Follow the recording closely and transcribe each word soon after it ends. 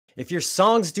If your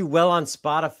songs do well on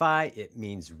Spotify, it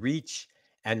means reach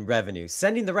and revenue.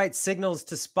 Sending the right signals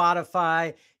to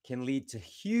Spotify can lead to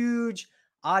huge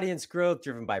audience growth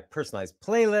driven by personalized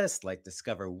playlists like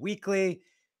Discover Weekly.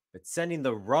 But sending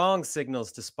the wrong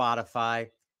signals to Spotify,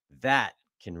 that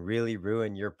can really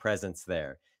ruin your presence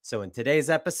there. So, in today's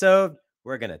episode,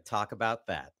 we're going to talk about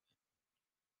that.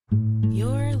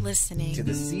 You're listening to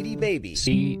the CD Baby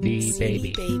CD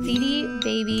Baby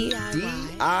DIY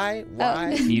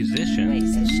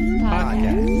Musician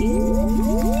Podcast.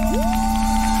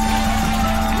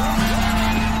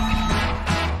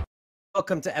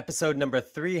 Welcome to episode number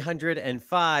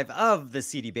 305 of the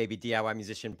CD Baby DIY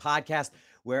Musician Podcast,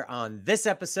 where on this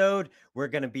episode, we're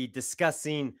going to be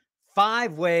discussing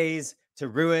 5 ways to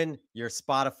ruin your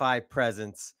Spotify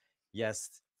presence.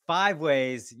 Yes, 5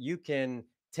 ways you can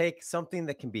take something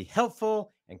that can be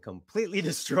helpful and completely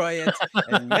destroy it.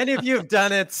 And many of you have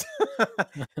done it.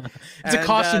 It's a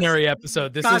cautionary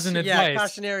episode. This isn't advice. Yeah,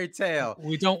 cautionary tale.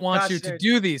 We don't want you to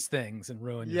do these things and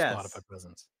ruin your Spotify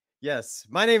presence. Yes.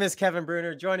 My name is Kevin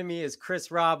Bruner. Joining me is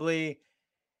Chris Robley.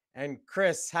 And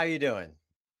Chris, how you doing?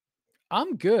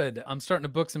 I'm good. I'm starting to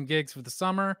book some gigs for the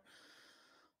summer.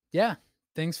 Yeah,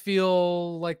 things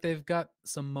feel like they've got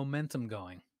some momentum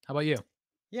going. How about you?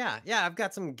 Yeah, I've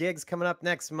got some gigs coming up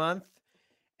next month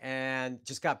and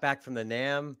just got back from the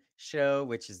NAMM show,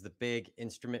 which is the big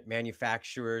instrument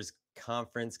manufacturers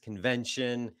conference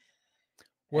convention.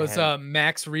 Was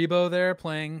Max Rebo there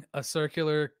playing a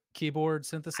circular keyboard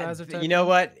synthesizer type? You know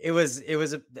what? It was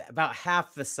about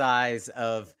half the size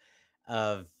of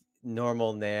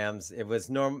normal NAMMs. It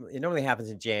normally happens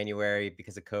in January.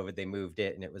 Because of COVID, they moved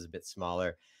it and it was a bit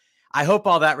smaller. I hope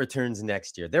all that returns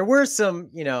next year. There were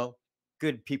some,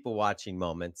 good people watching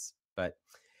moments, but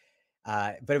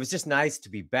it was just nice to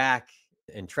be back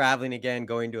and traveling again,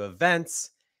 going to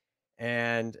events.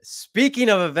 And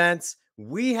speaking of events,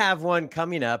 we have one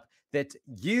coming up that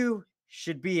you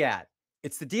should be at.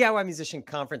 It's the DIY Musician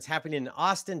Conference happening in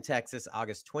Austin, Texas,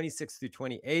 August 26th through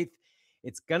 28th.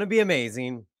 It's going to be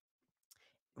amazing.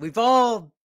 We've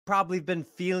all probably been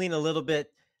feeling a little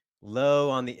bit low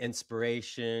on the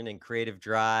inspiration and creative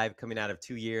drive coming out of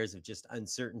 2 years of just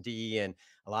uncertainty and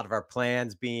a lot of our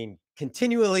plans being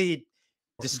continually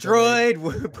destroyed,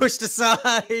 pushed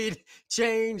aside,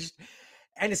 changed.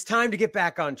 And it's time to get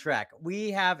back on track. We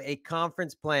have a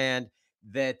conference planned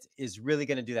that is really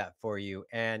going to do that for you.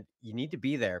 And you need to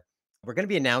be there. We're going to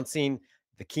be announcing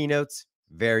the keynotes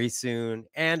very soon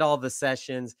and all the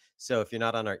sessions. So if you're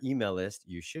not on our email list,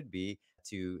 you should be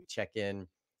to check in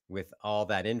with all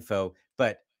that info.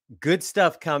 But good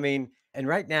stuff coming. And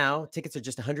right now, tickets are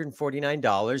just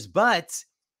 $149. But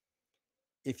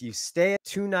if you stay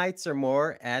 2 nights or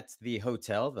more at the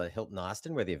hotel, the Hilton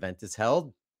Austin, where the event is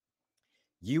held,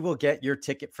 you will get your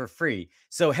ticket for free.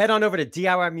 So head on over to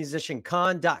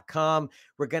DIYmusiciancon.com.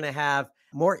 We're going to have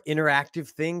more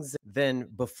interactive things than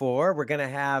before. We're going to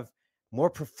have more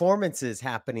performances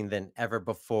happening than ever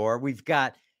before. We've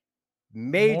got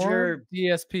major more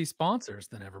DSP sponsors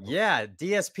than ever before. Yeah,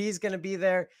 DSP is going to be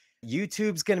there.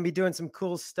 YouTube's going to be doing some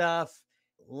cool stuff.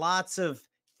 Lots of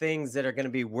things that are going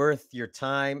to be worth your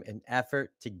time and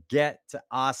effort to get to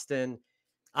Austin.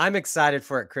 I'm excited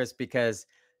for it, Chris, because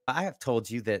I have told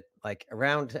you that like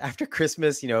around after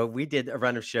Christmas, we did a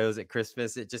run of shows at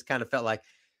Christmas. It just kind of felt like,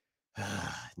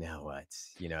 now what?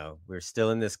 We're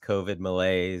still in this COVID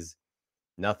malaise.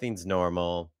 Nothing's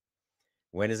normal.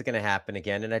 When is it going to happen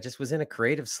again? And I just was in a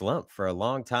creative slump for a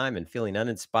long time and feeling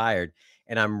uninspired.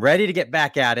 And I'm ready to get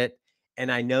back at it. And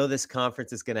I know this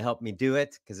conference is going to help me do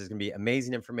it because there's going to be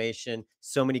amazing information,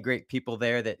 so many great people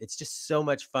there that it's just so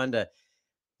much fun to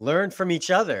learn from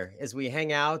each other as we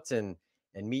hang out and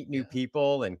meet new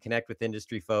people and connect with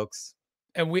industry folks.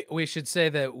 And we should say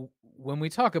that when we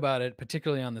talk about it,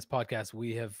 particularly on this podcast,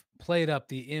 we have played up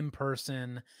the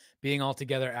in-person being all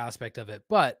together aspect of it.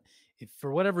 But if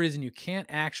for whatever reason you can't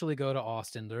actually go to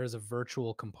Austin, there is a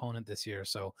virtual component this year.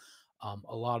 So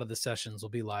a lot of the sessions will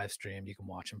be live streamed. You can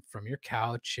watch them from your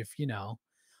couch if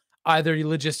either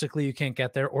logistically you can't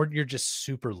get there or you're just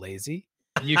super lazy.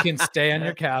 You can stay on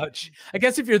your couch. I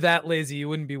guess if you're that lazy, you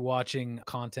wouldn't be watching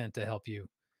content to help you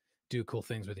do cool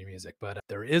things with your music. But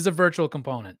there is a virtual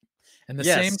component. And the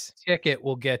same ticket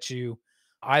will get you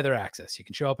either access. You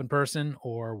can show up in person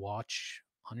or watch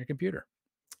on your computer.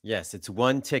 Yes, it's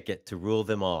one ticket to rule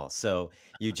them all. So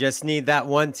you just need that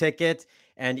one ticket.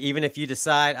 And even if you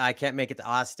decide I can't make it to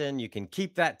Austin, you can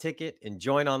keep that ticket and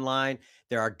join online.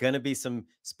 There are going to be some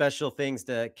special things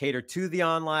to cater to the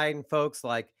online folks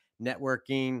like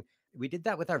networking. We did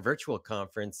that with our virtual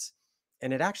conference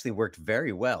and it actually worked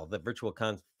very well. The virtual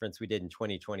conference we did in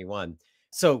 2021.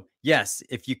 So, yes,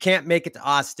 if you can't make it to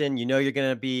Austin, you know you're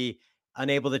going to be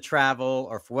unable to travel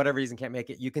or for whatever reason can't make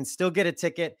it, you can still get a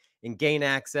ticket and gain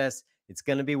access. It's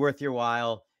going to be worth your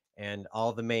while, and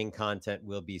all the main content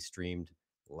will be streamed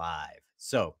live.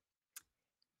 So,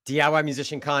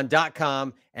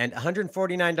 DIYmusiciancon.com and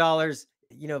 $149.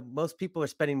 You know, most people are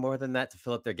spending more than that to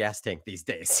fill up their gas tank these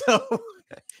days. So,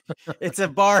 it's a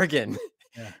bargain.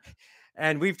 Yeah.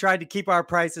 And we've tried to keep our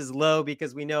prices low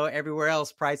because we know everywhere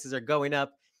else prices are going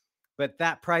up, but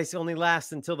that price only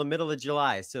lasts until the middle of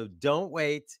July. So don't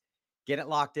wait. Get it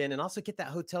locked in and also get that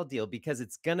hotel deal because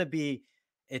it's going to be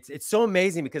it's so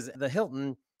amazing because the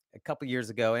Hilton a couple years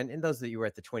ago and those that you were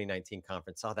at the 2019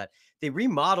 conference saw that they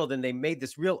remodeled and they made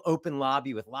this real open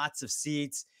lobby with lots of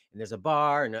seats and there's a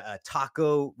bar and a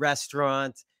taco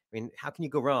restaurant. I mean, how can you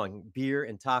go wrong? Beer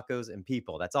and tacos and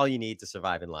people. That's all you need to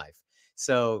survive in life.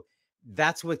 So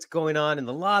that's what's going on in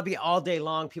the lobby all day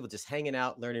long. People just hanging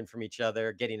out, learning from each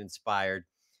other, getting inspired.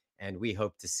 And we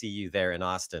hope to see you there in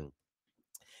Austin.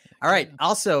 All right. Yeah.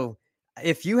 Also,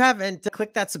 if you haven't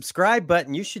clicked that subscribe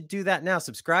button, you should do that now.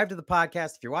 Subscribe to the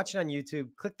podcast. If you're watching on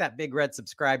YouTube, click that big red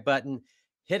subscribe button,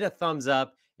 hit a thumbs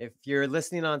up. If you're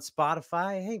listening on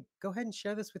Spotify, hey, go ahead and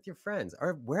share this with your friends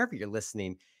or wherever you're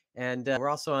listening. And we're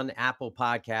also on Apple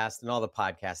Podcast and all the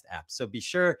podcast apps. So be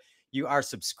sure you are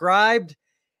subscribed.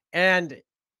 And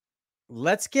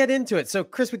let's get into it. So,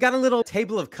 Chris, we got a little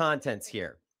table of contents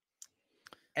here.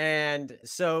 And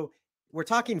so we're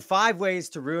talking 5 ways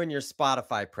to ruin your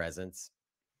Spotify presence.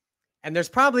 And there's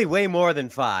probably way more than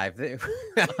 5.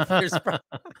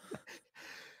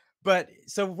 But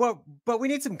we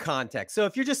need some context. So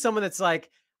if you're just someone that's like,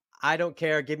 I don't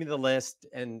care, give me the list.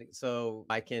 And so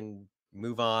I can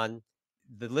move on.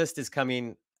 The list is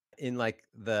coming in like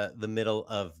the middle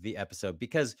of the episode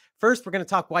because first we're going to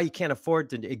talk why you can't afford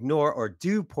to ignore or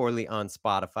do poorly on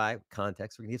Spotify.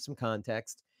 Context. We're going to give some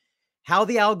context. How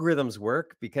the algorithms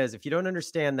work, because if you don't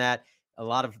understand that,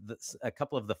 a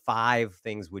couple of the 5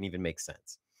 things wouldn't even make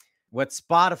sense. What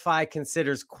Spotify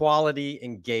considers quality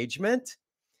engagement.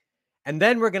 And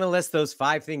then we're going to list those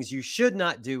 5 things you should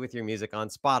not do with your music on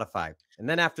Spotify. And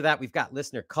then after that, we've got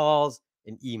listener calls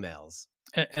and emails.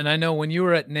 And I know when you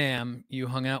were at NAMM, you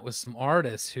hung out with some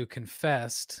artists who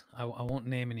confessed, I won't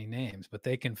name any names, but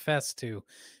they confessed to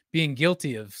being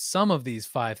guilty of some of these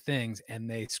 5 things, and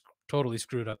they totally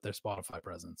screwed up their Spotify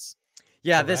presence.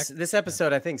 Yeah, Correct? this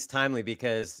episode I think is timely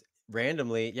because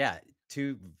randomly,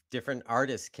 2 different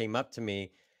artists came up to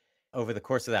me over the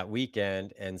course of that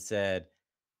weekend and said,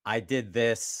 I did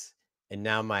this and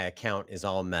now my account is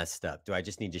all messed up. Do I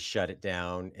just need to shut it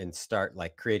down and start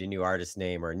like create a new artist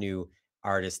name or a new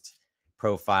artist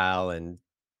profile and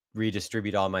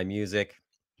redistribute all my music?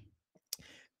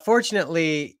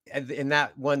 Fortunately, in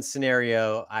that one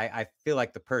scenario, I feel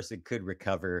like the person could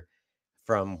recover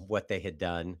from what they had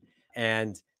done.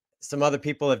 And some other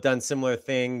people have done similar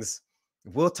things.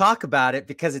 We'll talk about it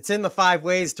because it's in the 5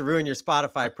 ways to ruin your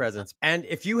Spotify presence. And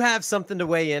if you have something to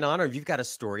weigh in on, or if you've got a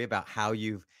story about how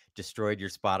you've destroyed your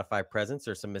Spotify presence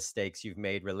or some mistakes you've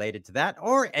made related to that,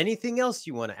 or anything else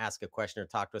you want to ask a question or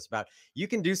talk to us about, you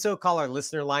can do so. Call our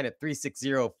listener line at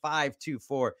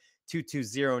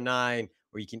 360-524-2209,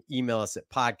 or you can email us at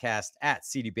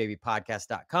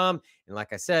podcast@cdbabypodcast.com. And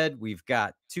like I said, we've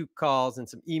got 2 calls and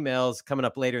some emails coming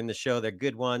up later in the show. They're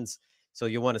good ones. So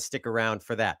you'll want to stick around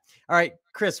for that. All right,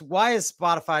 Chris, why is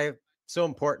Spotify so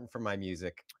important for my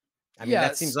music? I mean,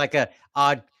 that seems like a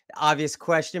obvious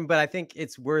question, but I think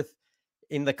it's worth,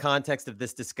 in the context of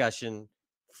this discussion,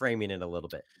 framing it a little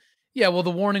bit. Yeah, well,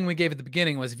 the warning we gave at the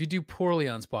beginning was if you do poorly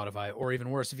on Spotify, or even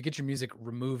worse, if you get your music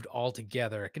removed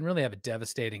altogether, it can really have a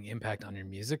devastating impact on your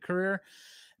music career,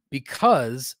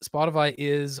 because Spotify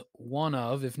is one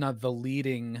of, if not the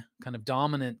leading kind of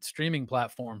dominant streaming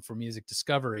platform for music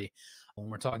discovery when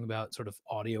we're talking about sort of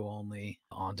audio only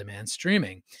on demand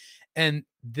streaming. And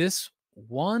this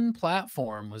one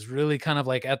platform was really kind of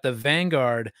like at the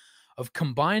vanguard of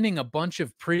combining a bunch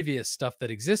of previous stuff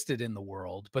that existed in the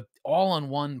world, but all in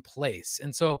one place.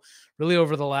 And so really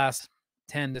over the last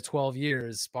 10 to 12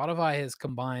 years, Spotify has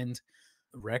combined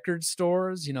record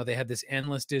stores. You know, they had this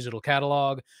endless digital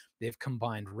catalog. They've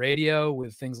combined radio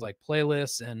with things like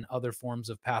playlists and other forms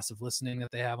of passive listening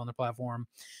that they have on the platform.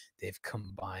 They've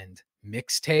combined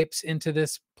mixtapes into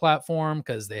this platform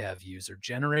because they have user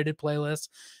generated playlists.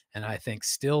 And I think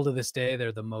still to this day,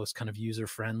 they're the most kind of user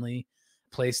friendly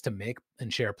place to make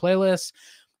and share playlists.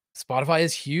 Spotify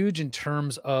is huge in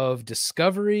terms of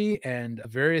discovery and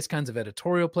various kinds of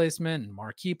editorial placement and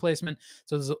marquee placement.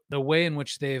 So there's the way in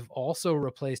which they've also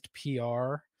replaced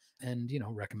PR and,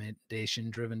 recommendation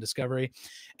driven discovery.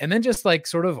 And then just like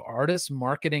sort of artist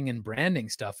marketing and branding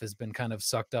stuff has been kind of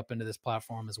sucked up into this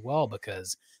platform as well,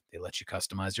 because they let you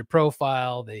customize your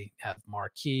profile. They have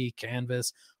marquee,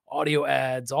 canvas, audio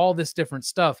ads, all this different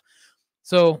stuff.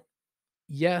 So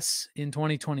yes, in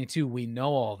 2022, we know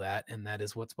all that, and that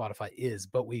is what Spotify is.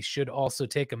 But we should also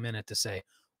take a minute to say,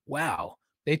 wow,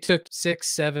 they took 6,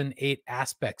 7, 8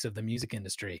 aspects of the music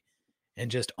industry and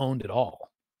just owned it all.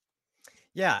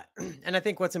 Yeah, and I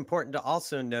think what's important to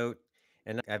also note,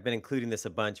 and I've been including this a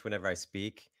bunch whenever I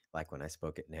speak, like when I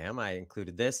spoke at NAMM, I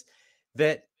included this,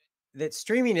 that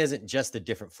streaming isn't just a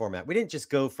different format. We didn't just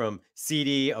go from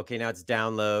CD, okay, now it's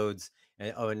downloads,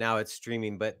 and oh, and now it's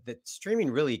streaming, but that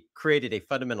streaming really created a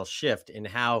fundamental shift in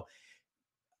how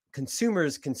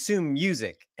consumers consume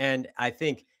music. And I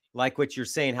think, like what you're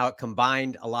saying, how it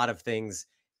combined a lot of things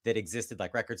that existed,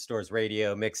 like record stores,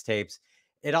 radio, mixtapes.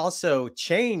 It also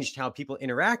changed how people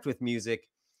interact with music.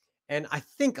 And I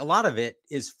think a lot of it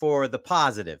is for the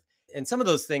positive. And some of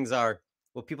those things are,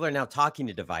 well, people are now talking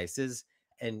to devices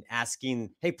and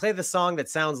asking, hey, play the song that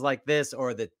sounds like this,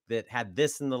 or that had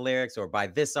this in the lyrics, or by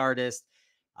this artist.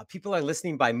 People are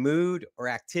listening by mood or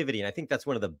activity. And I think that's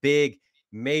one of the big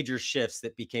major shifts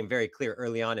that became very clear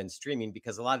early on in streaming,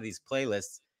 because a lot of these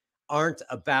playlists aren't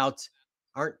about,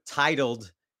 aren't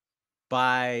titled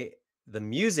by the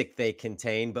music they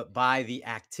contain, but by the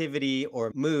activity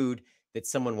or mood that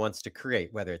someone wants to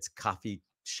create, whether it's coffee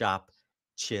shop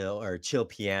chill, or chill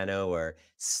piano, or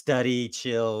study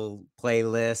chill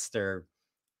playlist, or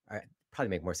probably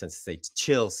make more sense to say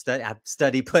chill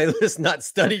study playlist, not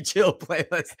study chill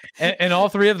playlist. And all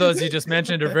three of those you just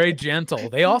mentioned are very gentle.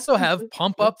 They also have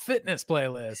pump up fitness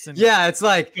playlists and Yeah, it's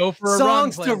like go for a run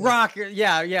songs to playlist. rock.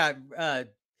 Yeah.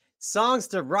 Songs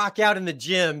to rock out in the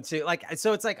gym to like,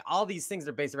 so it's like all these things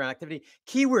are based around activity.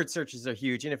 Keyword searches are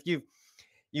huge. And if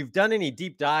you've done any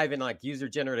deep dive in like user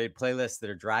generated playlists that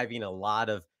are driving a lot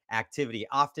of activity,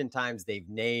 oftentimes they've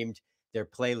named their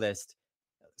playlist,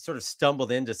 sort of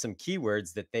stumbled into some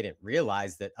keywords that they didn't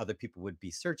realize that other people would be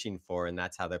searching for. And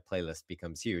that's how their playlist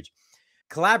becomes huge.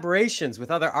 Collaborations with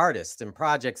other artists and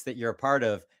projects that you're a part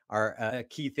of are a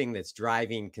key thing that's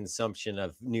driving consumption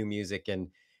of new music, and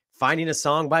finding a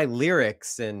song by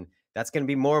lyrics. And that's going to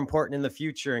be more important in the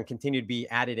future and continue to be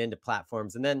added into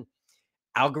platforms. And then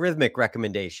algorithmic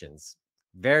recommendations,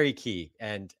 very key.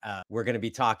 And we're going to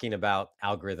be talking about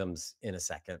algorithms in a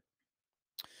second.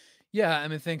 Yeah, I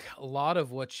mean, I think a lot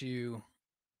of what you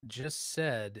just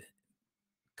said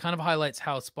kind of highlights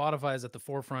how Spotify is at the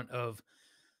forefront of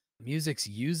music's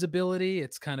usability.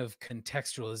 It's kind of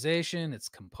contextualization, it's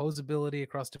composability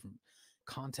across different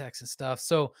contexts and stuff.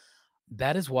 So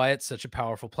that is why it's such a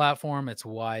powerful platform. It's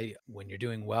why when you're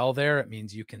doing well there, it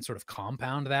means you can sort of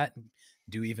compound that and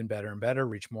do even better and better,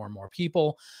 reach more and more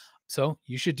people. So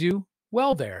you should do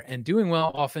well there. And doing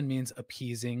well often means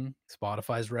appeasing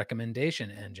Spotify's recommendation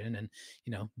engine and,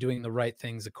 doing the right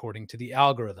things according to the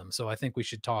algorithm. So I think we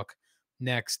should talk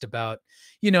next about,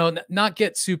 not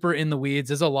get super in the weeds.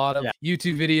 There's a lot of Yeah.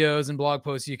 YouTube videos and blog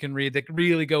posts you can read that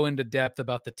really go into depth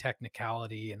about the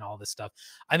technicality and all this stuff.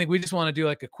 I think we just want to do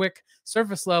like a quick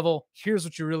surface level. Here's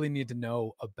what you really need to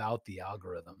know about the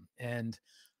algorithm. And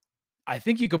I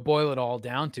think you could boil it all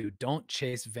down to don't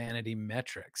chase vanity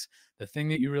metrics. The thing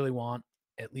that you really want,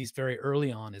 at least very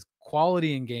early on, is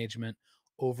quality engagement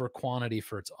over quantity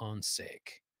for its own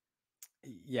sake.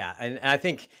 Yeah, and I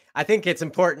think it's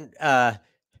important. Part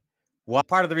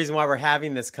of the reason why we're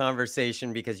having this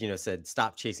conversation, because said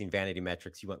stop chasing vanity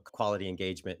metrics. You want quality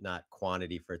engagement, not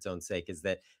quantity for its own sake. Is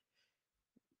that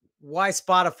why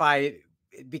Spotify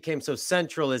became so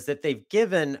central? Is that they've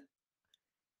given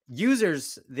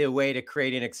users the way to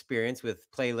create an experience with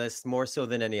playlists more so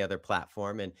than any other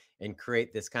platform, and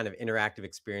create this kind of interactive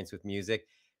experience with music.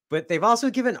 But they've also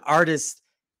given artists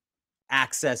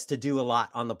access to do a lot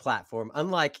on the platform,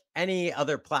 unlike any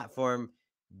other platform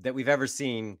that we've ever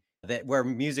seen, that where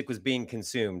music was being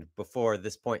consumed before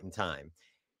this point in time.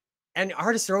 And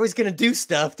artists are always going to do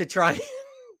stuff to try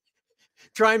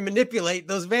try and manipulate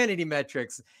those vanity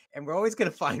metrics, and we're always going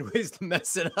to find ways to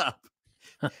mess it up.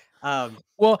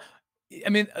 Well, I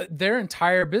mean, their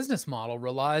entire business model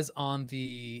relies on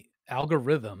the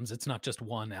algorithms. It's not just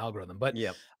one algorithm, but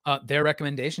Yep. their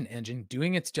recommendation engine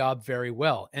doing its job very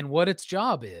well. And what its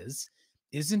job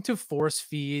isn't to force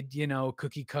feed,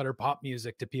 cookie cutter pop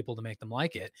music to people to make them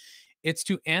like it. It's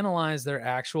to analyze their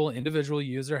actual individual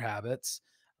user habits,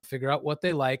 figure out what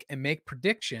they like, and make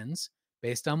predictions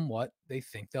based on what they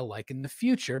think they'll like in the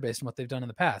future, based on what they've done in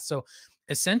the past. So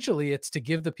essentially, it's to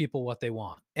give the people what they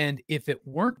want. And if it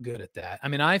weren't good at that, I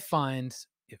mean, I find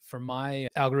for my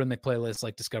algorithmic playlists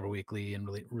like Discover Weekly and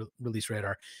Release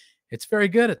Radar, it's very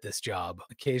good at this job.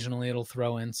 Occasionally it'll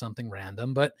throw in something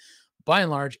random, but by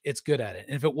and large, it's good at it.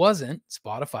 And if it wasn't,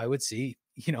 Spotify would see,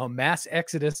 a mass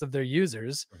exodus of their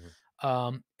users.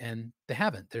 Mhm. And they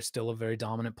haven't. They're still a very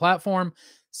dominant platform.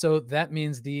 So that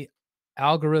means the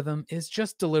algorithm is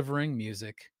just delivering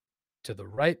music to the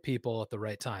right people at the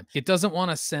right time. It doesn't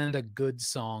want to send a good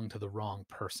song to the wrong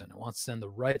person. It wants to send the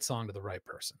right song to the right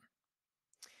person.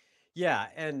 Yeah,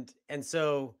 and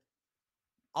so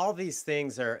all these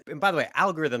things are, and by the way,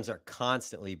 algorithms are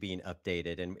constantly being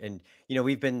updated, and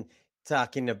we've been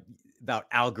talking about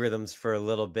algorithms for a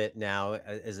little bit now,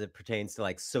 as it pertains to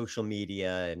like social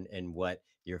media and what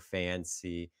your fans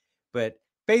see. But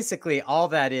basically all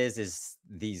that is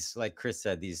these, like Chris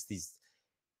said, these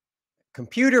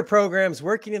computer programs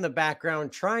working in the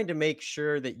background trying to make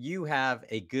sure that you have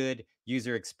a good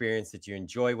user experience, that you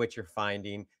enjoy what you're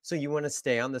finding, so you want to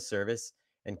stay on the service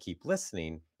and keep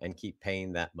listening and keep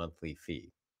paying that monthly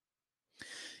fee.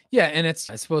 Yeah, and it's,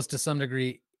 I suppose, to some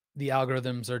degree, the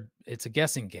algorithms it's a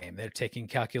guessing game. They're taking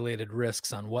calculated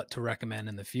risks on what to recommend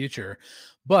in the future.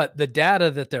 But the data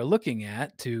that they're looking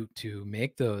at to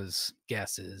make those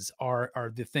guesses are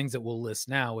the things that we'll list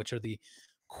now, which are the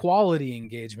quality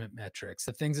engagement metrics,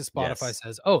 the things that Spotify Yes.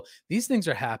 says, oh, these things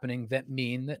are happening that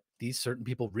mean that these certain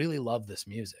people really love this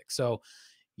music. So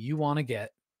you want to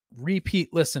get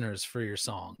repeat listeners for your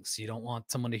songs. You don't want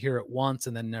someone to hear it once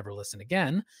and then never listen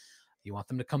again. You want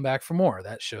them to come back for more.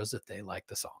 That shows that they like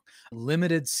the song.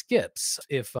 Limited skips.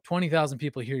 If 20,000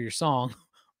 people hear your song,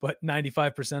 but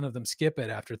 95% of them skip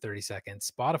it after 30 seconds,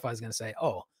 Spotify is going to say,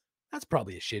 oh, that's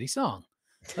probably a shitty song.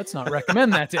 Let's not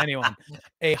recommend that to anyone.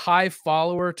 A high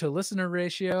follower to listener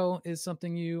ratio is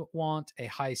something you want. A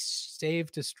high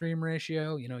save to stream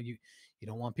ratio. You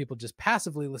don't want people just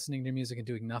passively listening to music and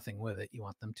doing nothing with it. You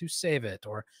want them to save it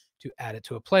or to add it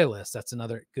to a playlist. That's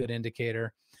another good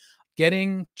indicator.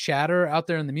 Getting chatter out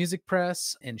there in the music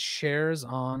press and shares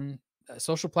on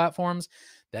social platforms,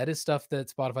 that is stuff that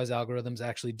Spotify's algorithms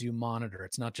actually do monitor.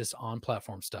 It's not just on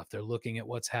platform stuff. They're looking at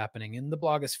what's happening in the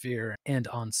blogosphere and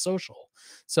on social.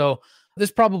 So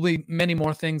there's probably many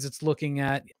more things it's looking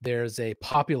at. There's a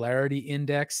popularity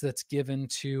index that's given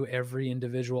to every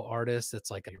individual artist.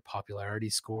 That's like your popularity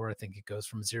score. I think it goes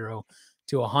from 0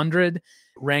 to 100,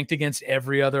 ranked against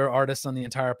every other artist on the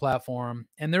entire platform.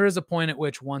 And there is a point at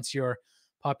which once your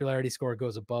popularity score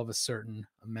goes above a certain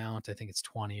amount, I think it's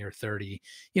 20 or 30,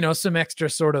 some extra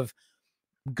sort of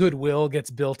goodwill gets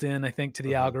built in, I think, to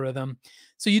the Mhm. algorithm.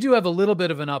 So you do have a little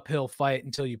bit of an uphill fight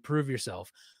until you prove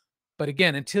yourself. But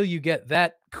again, until you get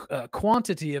that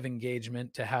quantity of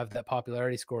engagement to have that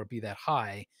popularity score be that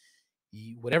high,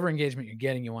 whatever engagement you're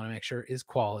getting, you want to make sure is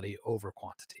quality over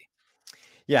quantity.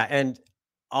 Yeah, and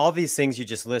all these things you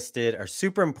just listed are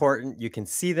super important. You can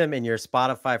see them in your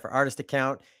Spotify for Artist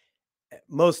account,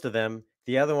 most of them.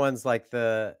 The other ones, like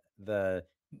the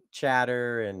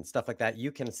chatter and stuff like that,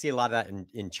 you can see a lot of that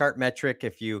in Chartmetric.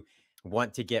 If you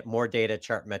want to get more data,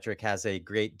 Chartmetric has a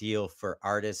great deal for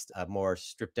artists, a more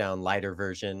stripped down, lighter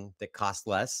version that costs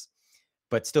less,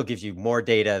 but still gives you more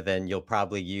data than you'll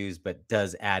probably use, but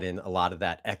does add in a lot of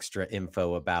that extra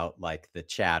info about like the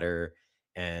chatter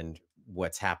and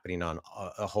what's happening on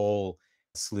a whole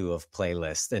slew of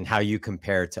playlists and how you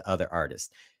compare to other artists.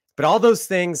 But all those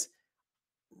things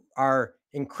are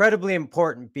incredibly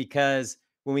important, because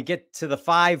when we get to the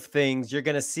 5 things, you're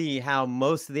going to see how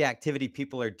most of the activity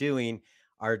people are doing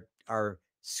are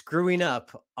screwing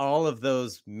up all of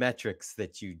those metrics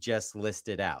that you just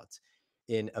listed out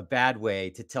in a bad way,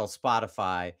 to tell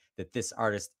Spotify that this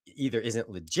artist either isn't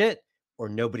legit or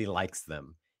nobody likes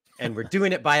them. And we're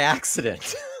doing it by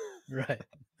accident. Right.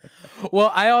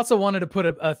 Well, I also wanted to put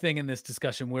a thing in this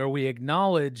discussion where we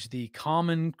acknowledge the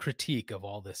common critique of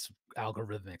all this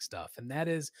algorithmic stuff. And that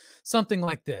is something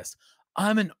like this: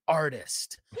 I'm an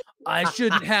artist. I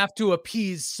shouldn't have to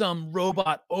appease some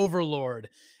robot overlord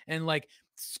and like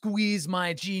squeeze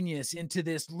my genius into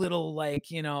this little, like,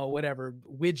 whatever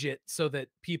widget so that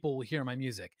people will hear my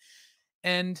music.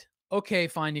 And okay,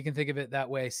 fine, you can think of it that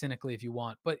way cynically if you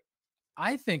want. But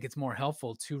I think it's more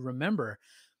helpful to remember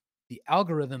the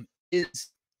algorithm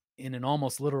is, in an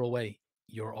almost literal way,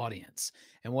 your audience.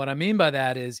 And what I mean by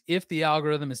that is, if the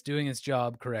algorithm is doing its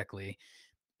job correctly,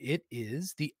 it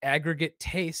is the aggregate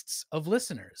tastes of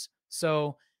listeners.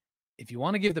 So if you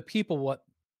want to give the people what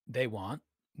they want,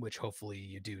 which hopefully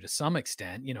you do to some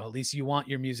extent, at least you want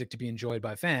your music to be enjoyed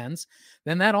by fans,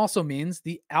 then that also means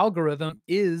the algorithm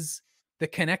is the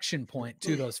connection point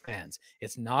to those fans.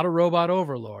 It's not a robot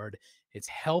overlord. It's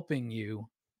helping you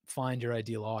find your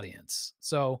ideal audience.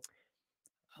 So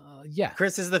Yeah.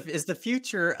 Chris, is the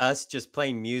future us just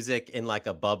playing music in like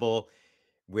a bubble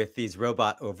with these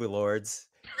robot overlords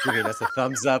giving us a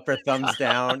thumbs up or thumbs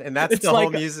down, and It's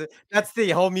like that's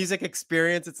the whole music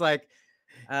experience. It's like,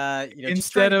 just trying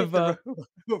instead to of get the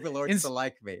overlords to ins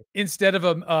like me. instead of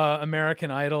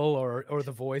American Idol or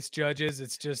The Voice judges,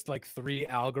 it's just like 3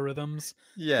 algorithms,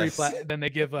 3 Yes. then they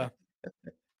give a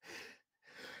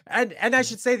And I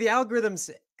should say the algorithms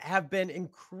have been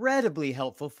incredibly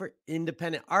helpful for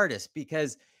independent artists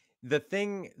because the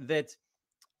thing that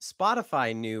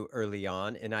Spotify knew early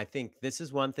on, and I think this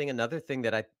is one thing, another thing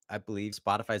that I believe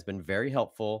Spotify has been very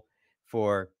helpful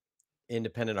for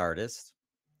independent artists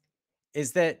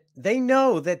is that they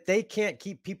know that they can't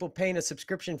keep people paying a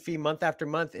subscription fee month after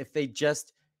month if they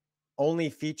just only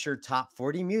feature top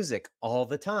 40 music all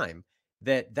the time.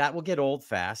 That will get old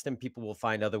fast and people will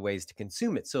find other ways to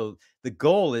consume it. So the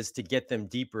goal is to get them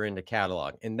deeper into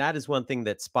catalog. And that is one thing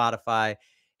that Spotify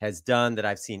has done that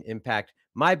I've seen impact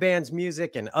my band's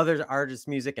music and other artists'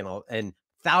 music and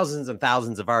thousands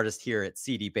of artists here at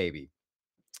CD Baby.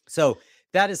 So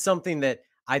that is something that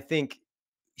I think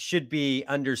should be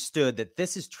understood, that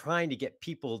this is trying to get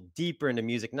people deeper into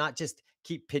music, not just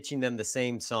keep pitching them the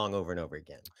same song over and over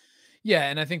again. Yeah,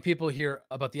 and I think people hear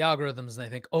about the algorithms and they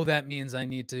think, "Oh, that means I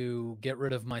need to get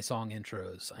rid of my song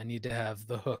intros. I need to have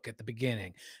the hook at the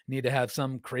beginning. I need to have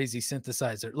some crazy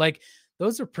synthesizer." Like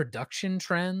those are production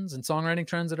trends and songwriting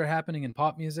trends that are happening in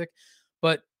pop music,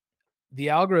 but the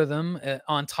algorithm,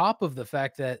 on top of the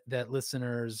fact that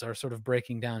listeners are sort of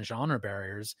breaking down genre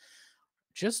barriers,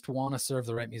 just want to serve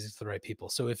the right music to the right people.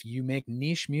 So if you make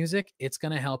niche music, it's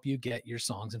going to help you get your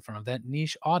songs in front of that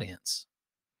niche audience.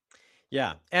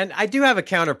 Yeah. And I do have a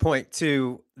counterpoint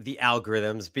to the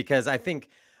algorithms because I think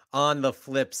on the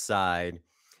flip side,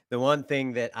 the one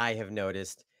thing that I have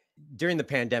noticed during the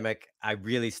pandemic, I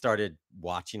really started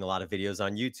watching a lot of videos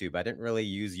on YouTube. I didn't really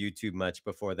use YouTube much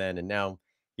before then. And now,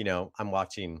 I'm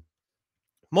watching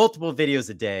multiple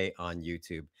videos a day on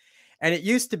YouTube. And it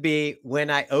used to be when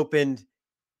I opened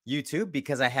YouTube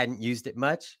because I hadn't used it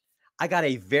much, I got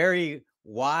a very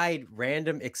wide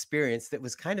random experience that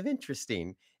was kind of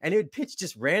interesting. And it would pitch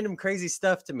just random crazy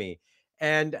stuff to me.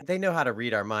 And they know how to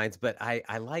read our minds, but I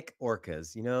like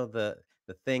orcas, the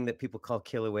thing that people call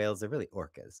killer whales. They're really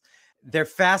orcas. They're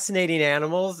fascinating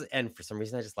animals. And for some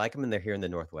reason I just like them. And they're here in the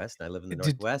Northwest. And I live in the Did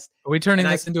Northwest. Are we And turning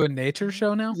I this into a nature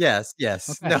show now? yes, yes.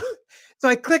 Okay. No. So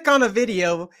I click on a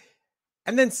video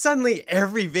and then suddenly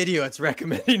every video it's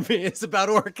recommending me is about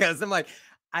orcas. I'm like,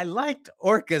 I liked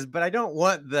orcas, but I don't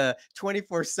want the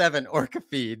 24/7 orca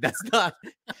feed. That's not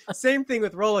same thing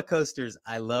with roller coasters.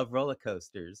 I love roller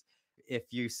coasters.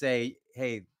 If you say,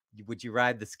 "Hey, would you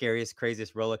ride the scariest,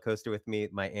 craziest roller coaster with me?"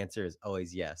 My answer is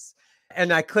always yes.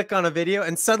 And I click on a video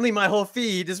and suddenly my whole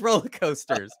feed is roller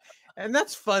coasters. And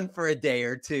that's fun for a day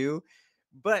or two,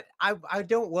 but I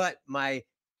don't want my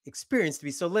experience to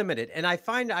be so limited. And I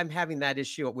find I'm having that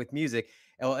issue with music.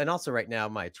 Oh, and also right now,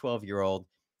 my 12-year-old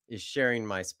is sharing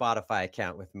my Spotify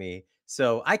account with me.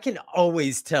 So I can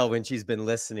always tell when she's been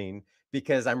listening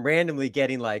because I'm randomly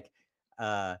getting like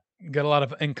uh Got a lot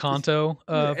of Encanto,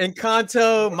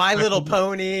 Encanto, My Little recommend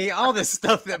Pony, all this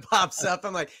stuff that pops up.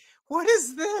 I'm like, what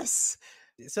is this?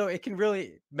 So it can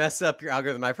really mess up your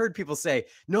algorithm. I've heard people say,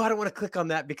 no, I don't want to click on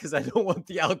that because I don't want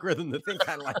the algorithm to think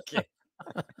I like it.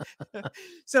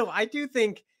 So I do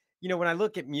think, when I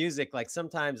look at music, like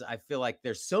sometimes I feel like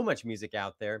there's so much music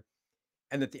out there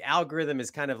and that the algorithm is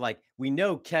kind of like, we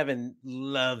know Kevin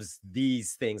loves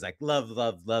these things, like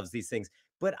loves these things,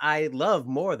 but I love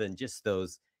more than just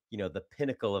those, the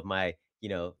pinnacle of my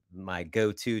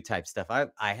go-to type stuff.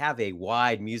 I have a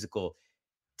wide musical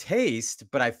taste,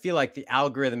 but I feel like the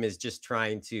algorithm is just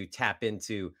trying to tap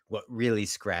into what really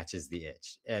scratches the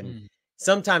itch. And Mm.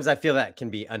 sometimes I feel that can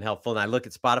be unhelpful. And I look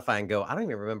at Spotify and go, I don't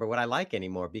even remember what I like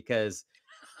anymore because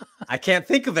I can't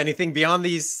think of anything beyond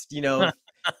these,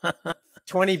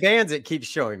 20 bands it keeps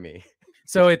showing me.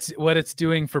 So it's what it's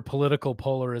doing for political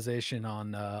polarization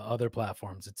on, other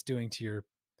platforms, it's doing to your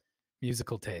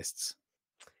musical tastes.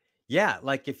 Yeah,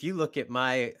 like if you look at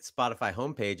my Spotify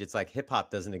homepage, it's like hip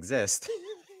hop doesn't exist.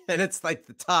 And it's like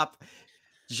the top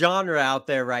genre out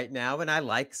there right now. And I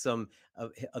like some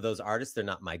of those artists. They're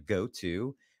not my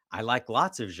go-to. I like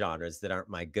lots of genres that aren't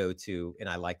my go-to and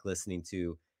I like listening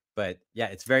to. But yeah,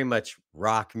 it's very much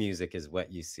rock music is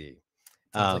what you see.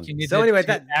 Sounds like you need So anyway, to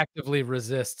that actively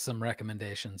resist some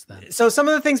recommendations then. so some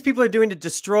of the things people are doing to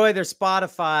destroy their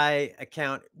Spotify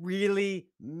account really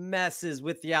messes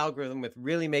with the algorithm, with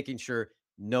really making sure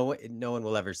no one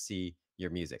will ever see your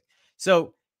music.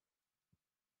 So,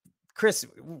 Chris,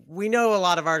 we know a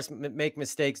lot of artists make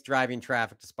mistakes driving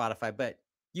traffic to Spotify, but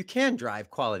you can drive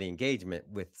quality engagement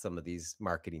with some of these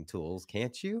marketing tools,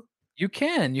 can't you? You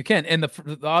can, and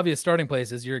the obvious starting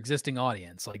place is your existing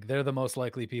audience. Like they're the most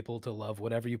likely people to love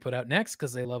whatever you put out next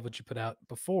because they love what you put out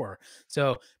before.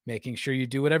 So making sure you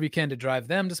do whatever you can to drive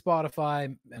them to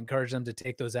Spotify, encourage them to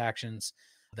take those actions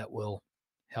that will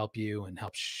help you and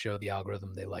help show the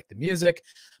algorithm they like the music.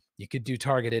 You could do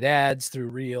targeted ads through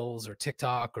Reels or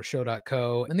TikTok or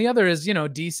Show.co. And the other is,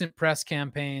 decent press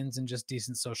campaigns and just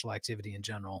decent social activity in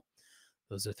general.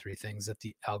 Those are three things that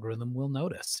the algorithm will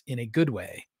notice in a good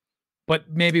way. But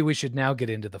maybe we should now get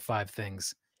into the 5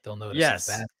 things they'll notice in a Yes.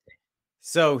 bad.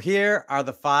 So here are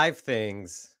the 5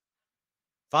 things,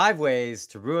 5 ways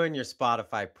to ruin your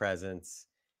Spotify presence.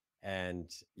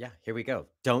 And yeah, here we go.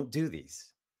 Don't do these.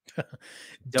 Don't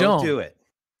Don't. do it.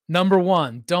 Number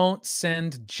 1, don't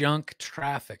send junk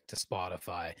traffic to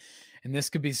Spotify. And this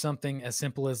could be something as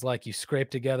simple as like you scrape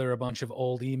together a bunch of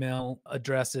old email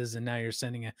addresses and now you're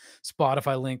sending a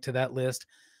Spotify link to that list.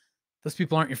 Those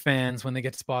people aren't your fans. When they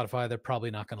get to Spotify, they're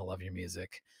probably not going to love your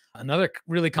music. Another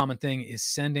really common thing is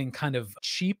sending kind of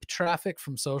cheap traffic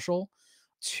from social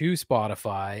to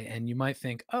Spotify. And you might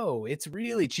think, oh, it's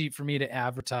really cheap for me to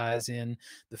advertise in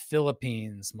the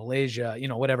Philippines, Malaysia,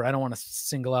 whatever. I don't want to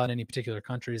single out any particular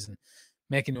countries and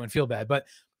make anyone feel bad, but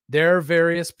there are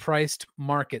various priced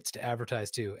markets to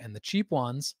advertise to. And the cheap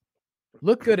ones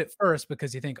look good at first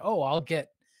because you think, oh, I'll get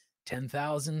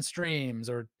 10,000 streams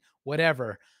or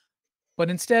whatever. But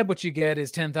instead, what you get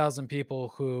is 10,000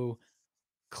 people who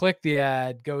click the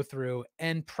ad, go through,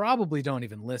 and probably don't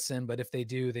even listen. But if they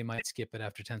do, they might skip it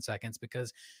after 10 seconds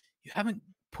because you haven't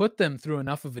put them through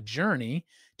enough of a journey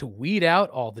to weed out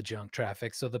all the junk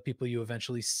traffic. So the people you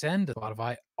eventually send to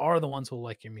Spotify are the ones who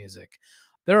like your music.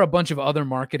 There are a bunch of other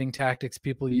marketing tactics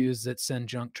people use that send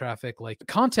junk traffic. Like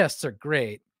contests are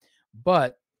great,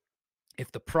 but if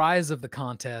the prize of the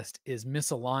contest is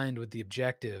misaligned with the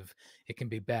objective, it can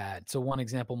be bad. So one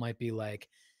example might be like,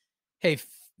 hey,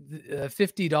 a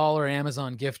 $50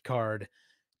 Amazon gift card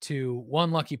to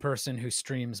one lucky person who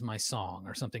streams my song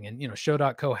or something. And,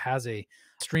 Show.co has a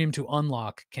stream to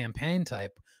unlock campaign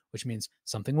type, which means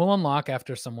something will unlock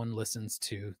after someone listens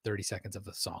to 30 seconds of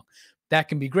the song. That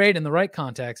can be great in the right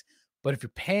context. But if you're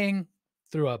paying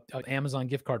through a Amazon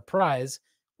gift card prize,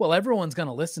 well, everyone's going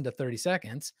to listen to 30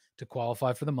 seconds to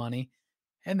qualify for the money,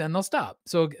 and then they'll stop.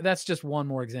 So that's just one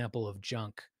more example of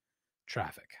junk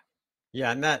traffic.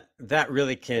 Yeah, and that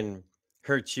really can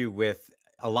hurt you with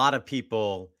a lot of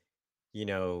people,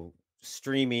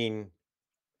 streaming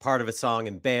part of a song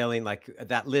and bailing, like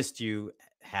that list you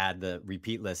had, the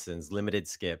repeat listens, limited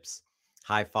skips,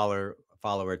 high follower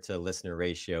to listener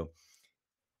ratio.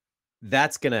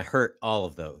 That's going to hurt all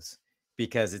of those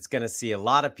because it's going to see a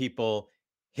lot of people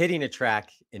hitting a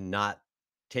track and not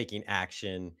taking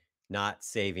action, not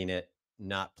saving it,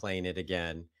 not playing it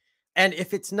again. And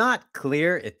if it's not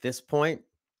clear at this point,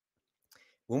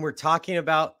 when we're talking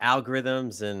about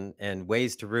algorithms and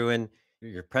ways to ruin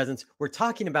your presence, we're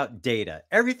talking about data.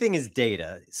 Everything is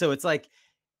data. So it's like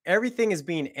everything is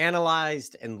being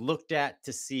analyzed and looked at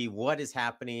to see what is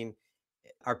happening.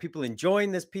 Are people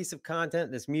enjoying this piece of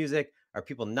content, this music? Are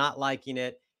people not liking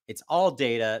it? It's all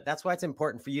data. That's why it's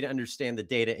important for you to understand the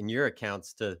data in your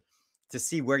accounts to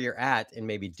see where you're at and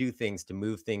maybe do things to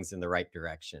move things in the right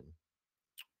direction.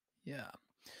 Yeah.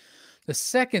 The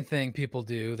second thing people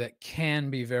do that can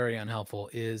be very unhelpful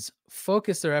is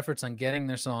focus their efforts on getting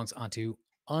their songs onto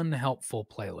unhelpful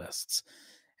playlists.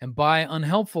 And by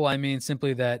unhelpful, I mean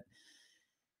simply that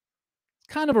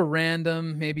kind of a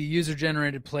random, maybe user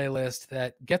generated playlist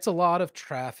that gets a lot of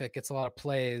traffic, gets a lot of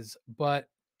plays, but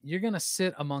you're going to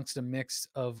sit amongst a mix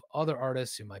of other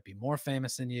artists who might be more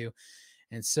famous than you.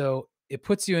 And so it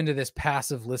puts you into this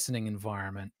passive listening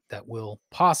environment that will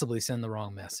possibly send the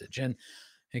wrong message. And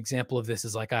an example of this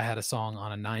is like I had a song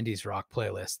on a 90s rock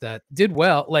playlist that did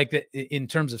well, like in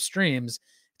terms of streams,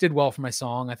 did well for my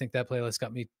song. I think that playlist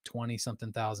got me 20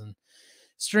 something thousand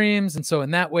streams. And so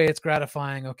in that way, it's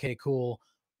gratifying. Okay, cool.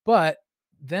 But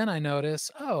then I notice,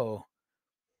 oh,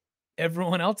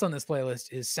 everyone else on this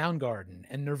playlist is Soundgarden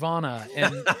and Nirvana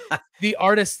and the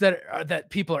artists that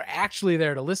people are actually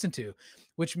there to listen to,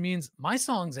 which means my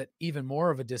song's at even more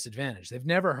of a disadvantage. They've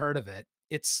never heard of it.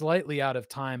 It's slightly out of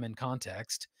time and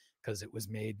context because it was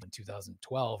made in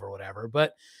 2012 or whatever.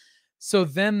 But so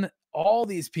then all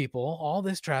these people, all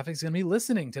this traffic is going to be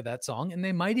listening to that song and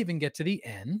they might even get to the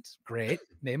end. Great.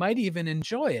 They might even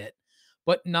enjoy it,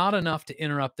 but not enough to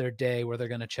interrupt their day where they're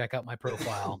going to check out my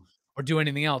profile or do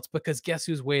anything else, because guess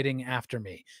who's waiting after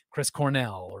me? Chris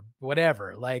Cornell or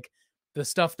whatever, like the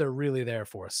stuff they're really there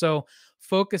for. So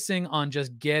focusing on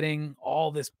just getting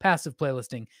all this passive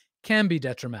playlisting can be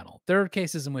detrimental. There are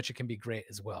cases in which it can be great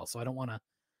as well. So I don't want to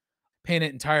paint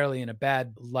it entirely in a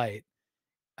bad light.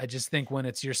 I just think when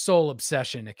it's your sole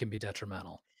obsession, it can be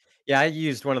detrimental. Yeah, I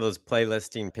used one of those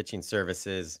playlisting pitching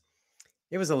services.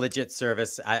 It was a legit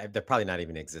service. They're probably not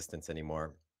even in existence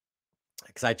anymore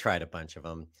because I tried a bunch of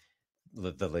them,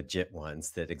 the legit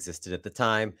ones that existed at the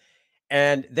time,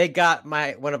 and they got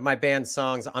my one of my band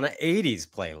songs on an '80s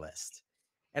playlist.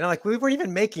 And I'm like, we weren't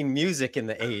even making music in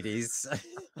the '80s.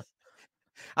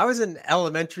 I was in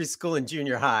elementary school and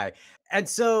junior high. And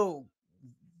so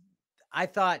I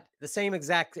thought the same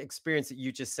exact experience that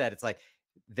you just said. It's like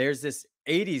there's this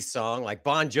 '80s song, like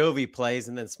Bon Jovi plays,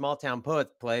 and then Small Town Poet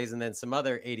plays, and then some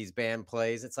other '80s band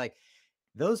plays. It's like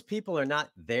those people are not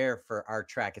there for our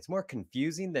track. It's more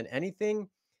confusing than anything.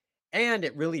 And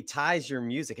it really ties your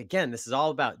music. Again, this is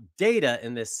all about data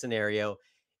in this scenario.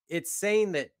 It's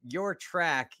saying that your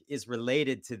track is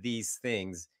related to these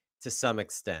things to some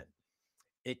extent.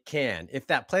 It can. If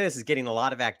that playlist is getting a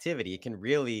lot of activity, it can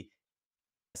really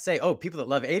say, oh, people that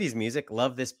love '80s music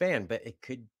love this band, but it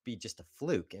could be just a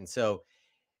fluke. And so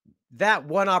that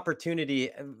one opportunity,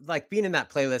 like being in that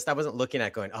playlist, I wasn't looking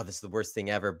at going, oh, this is the worst thing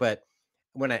ever. But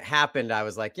when it happened, I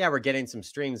was like, yeah, we're getting some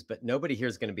streams, but nobody here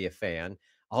is going to be a fan.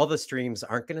 All the streams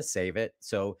aren't going to save it.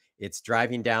 So it's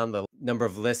driving down the number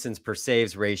of listens per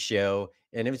saves ratio.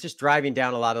 And it was just driving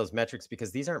down a lot of those metrics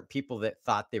because these aren't people that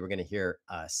thought they were going to hear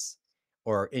us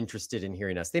or interested in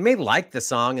hearing us. They may like the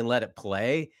song and let it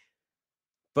play,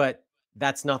 but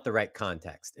that's not the right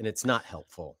context and it's not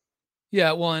helpful.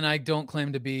 Yeah, well, and I don't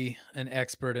claim to be an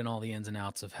expert in all the ins and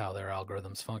outs of how their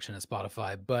algorithms function at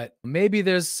Spotify, but maybe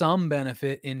there's some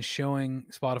benefit in showing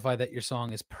Spotify that your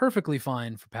song is perfectly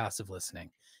fine for passive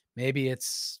listening. Maybe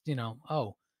it's,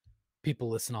 oh, people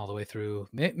listen all the way through.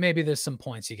 Maybe there's some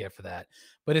points you get for that,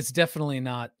 but it's definitely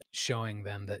not showing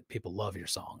them that people love your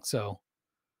song. So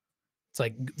it's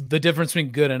like the difference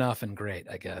between good enough and great,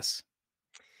 I guess.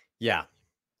 Yeah.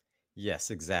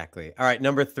 Yes, exactly. All right,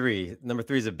 number 3. Number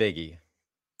 3 is a biggie.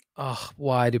 Oh,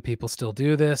 why do people still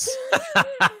do this?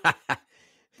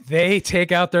 They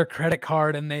take out their credit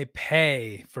card and they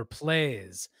pay for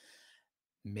plays.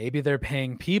 Maybe they're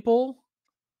paying people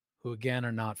who, again,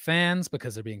 are not fans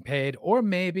because they're being paid, or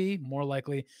maybe more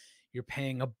likely you're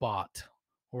paying a bot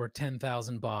or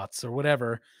 10,000 bots or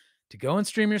whatever to go and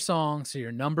stream your song so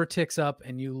your number ticks up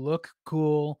and you look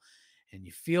cool and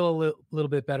you feel a little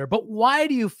bit better. But why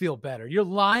do you feel better? You're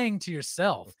lying to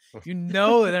yourself. You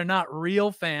know they're not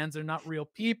real fans, they're not real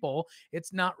people,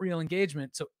 it's not real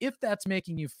engagement. So if that's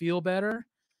making you feel better,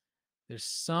 there's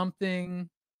something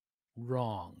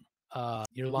wrong.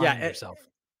 You're lying to Yeah, yourself.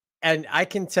 and I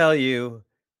can tell you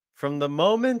from the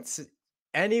moment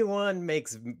anyone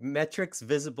makes metrics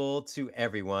visible to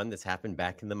everyone, this happened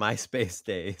back in the MySpace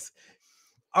days,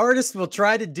 artists will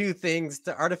try to do things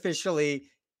to artificially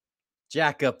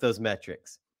jack up those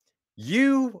metrics.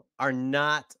 You are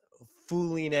not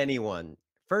fooling anyone.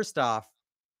 First off,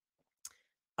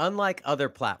 unlike other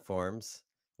platforms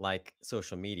like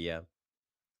social media,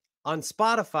 on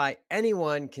Spotify,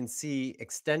 anyone can see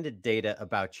extended data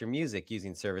about your music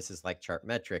using services like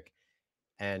Chartmetric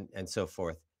and so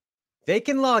forth. They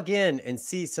can log in and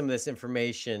see some of this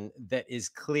information that is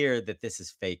clear that this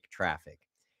is fake traffic.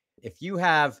 If you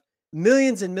have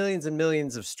millions and millions and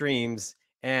millions of streams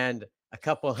and a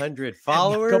couple hundred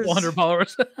And a couple hundred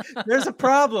followers, followers. there's a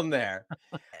problem there.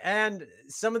 And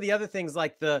some of the other things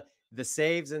like the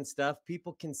saves and stuff,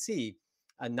 people can see,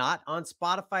 not on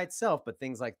Spotify itself, but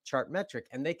things like Chartmetric,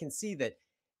 and they can see that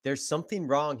there's something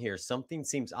wrong here. Something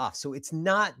seems off. So it's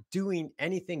not doing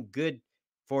anything good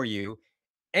for you.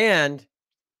 And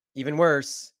even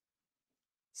worse,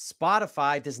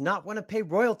 Spotify does not want to pay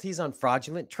royalties on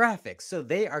fraudulent traffic. So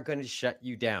they are going to shut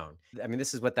you down. I mean,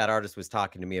 this is what that artist was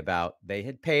talking to me about. They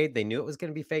had paid, they knew it was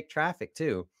going to be fake traffic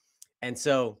too. And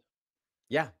so,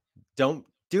 yeah, don't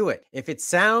do it. If it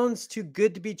sounds too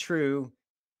good to be true,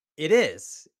 it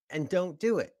is. And don't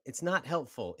do it. It's not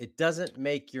helpful. It doesn't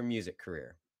make your music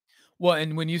career. Well,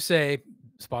 and when you say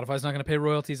Spotify's not going to pay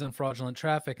royalties on fraudulent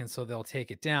traffic, and so they'll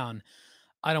take it down,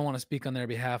 I don't want to speak on their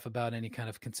behalf about any kind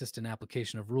of consistent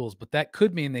application of rules, but that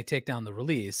could mean they take down the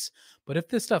release. But if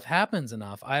this stuff happens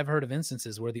enough, I've heard of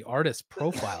instances where the artist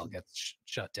profile gets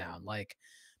shut down, like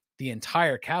the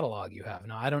entire catalog you have.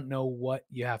 Now, I don't know what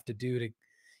you have to do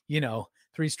to,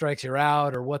 3 strikes you're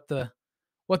out, or what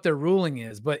their ruling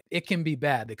is, but it can be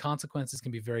bad. The consequences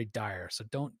can be very dire. So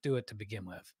don't do it to begin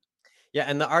with. Yeah,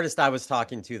 and the artist I was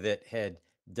talking to that had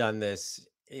done this,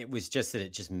 it was just that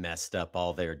it just messed up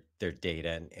all their data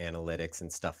and analytics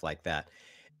and stuff like that.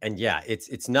 And yeah,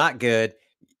 it's not good.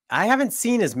 I haven't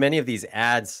seen as many of these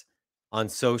ads on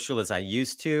social as I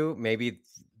used to. Maybe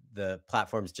the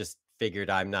platforms just figured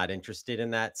I'm not interested in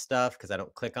that stuff because I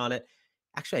don't click on it.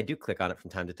 Actually, I do click on it from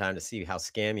time to time to see how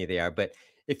scammy they are. But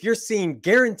if you're seeing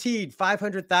guaranteed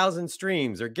 500,000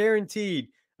 streams or guaranteed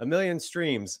a million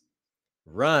streams,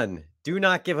 run. Do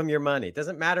not give them your money. It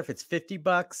doesn't matter if it's 50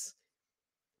 bucks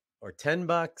or 10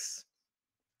 bucks.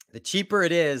 The cheaper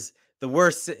it is, the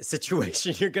worse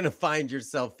situation you're going to find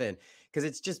yourself in because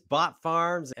it's just bot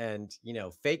farms and,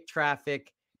 fake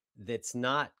traffic that's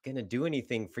not going to do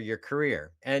anything for your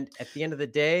career. And at the end of the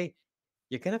day,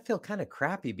 you're going to feel kind of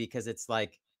crappy because it's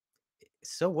like,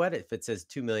 so what if it says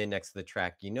 2 million next to the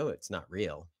track? You know it's not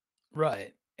real.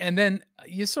 Right. And then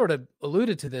you sort of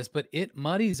alluded to this, but it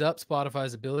muddies up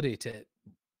Spotify's ability to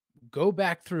go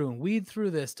back through and weed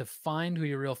through this to find who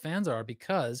your real fans are,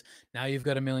 because now you've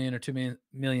got a million or 2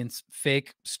 million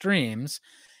fake streams.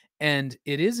 And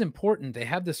it is important. They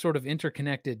have this sort of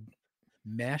interconnected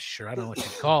mesh, or I don't know what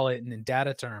you'd call it in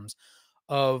data terms,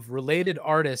 of related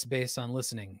artists based on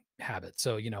listening habits.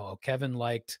 So, Kevin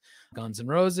liked Guns N'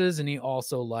 Roses, and he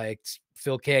also liked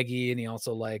Phil Kagi, and he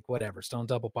also liked whatever, Stone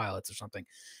Temple Pilots or something.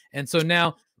 And so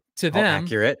now to All them,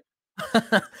 accurate.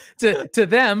 to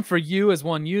them, for you as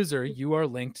one user, you are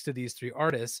linked to these three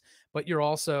artists, but you're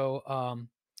also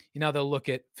they'll look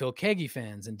at Phil Kagi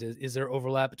fans, and is there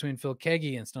overlap between Phil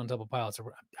Kagi and Stone Temple Pilots?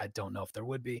 I don't know if there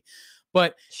would be,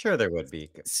 but Sure, there would be.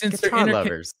 since they're Guitar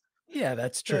lovers. yeah,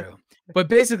 that's Yeah. true. But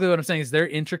basically what I'm saying is they're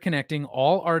interconnecting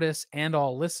all artists and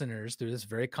all listeners through this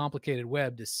very complicated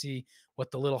web to see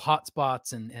what the little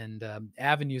hotspots and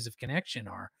avenues of connection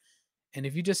are. And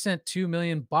if you just sent 2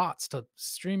 million bots to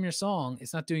stream your song,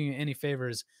 it's not doing you any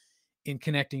favors in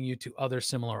connecting you to other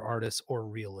similar artists or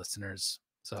real listeners.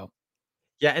 So,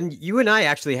 Yeah, and you and I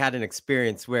actually had an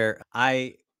experience where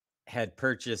I had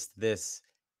purchased this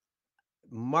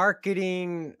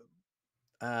marketing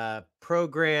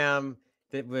program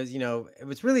that was, it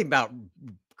was really about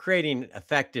creating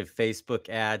effective Facebook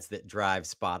ads that drive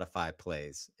Spotify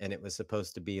plays. And it was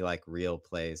supposed to be like real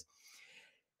plays.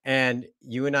 And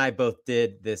you and I both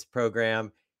did this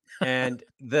program. And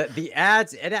the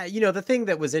ads, and the thing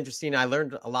that was interesting, I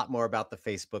learned a lot more about the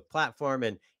Facebook platform,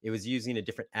 and it was using a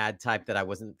different ad type that I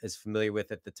wasn't as familiar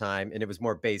with at the time, and it was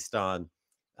more based on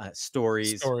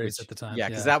stories, stories which at the time. yeah,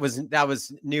 because Yeah. that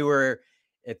was newer.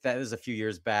 That was a few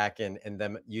years back, and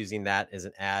them using that as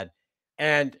an ad.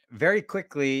 And very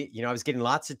quickly, I was getting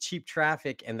lots of cheap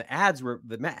traffic, and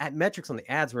the metrics on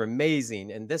the ads were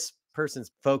amazing. And this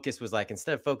person's focus was like,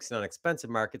 instead of focusing on expensive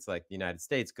markets like the United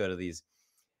States, go to these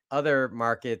other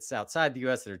markets outside the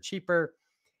US that are cheaper.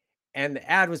 And the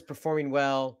ad was performing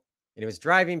well, and it was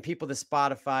driving people to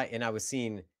Spotify. And I was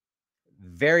seeing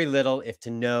very little, if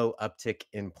to no, uptick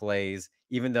in plays,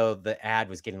 even though the ad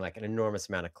was getting like an enormous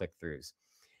amount of click throughs.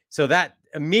 So that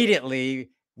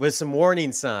immediately was some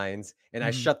warning signs, and I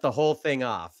Mhm. shut the whole thing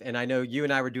off. And I know you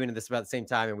and I were doing this about the same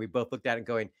time, and we both looked at it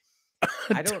going,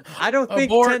 I don't think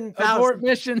Abort 10,000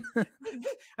 mission.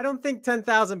 I don't think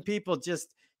 10,000 people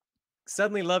just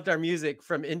suddenly loved our music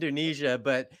from Indonesia,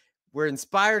 but were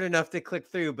inspired enough to click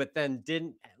through, but then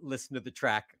didn't listen to the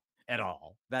track at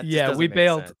all. That just Yeah, we doesn't make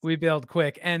bailed. sense. We bailed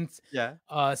quick, and Yeah.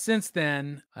 since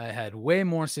then, I had way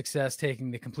more success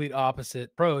taking the complete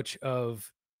opposite approach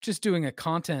of just doing a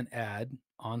content ad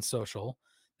on social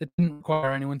that didn't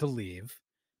require anyone to leave.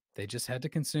 They just had to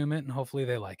consume it, and hopefully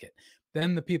they like it.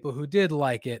 Then the people who did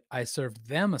like it, I served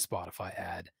them a Spotify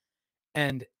ad,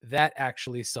 and that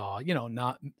actually saw,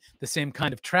 not the same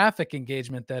kind of traffic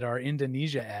engagement that our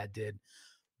Indonesia ad did,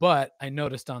 but I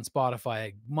noticed on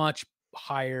Spotify a much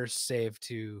higher save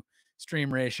to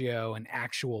stream ratio and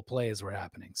actual plays were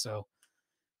happening. So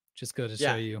just go to show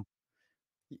Yeah. you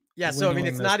Yeah, so I mean, winnowing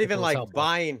it's those not even people is like helpful.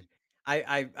 buying.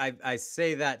 I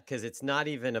say that because it's not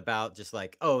even about just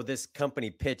like, oh, this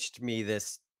company pitched me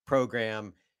this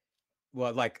program.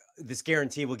 Well, like this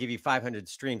guarantee will give you 500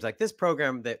 streams. Like this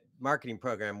program, that marketing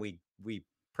program we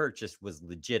purchased was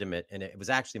legitimate, and it was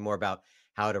actually more about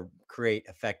how to create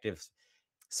effective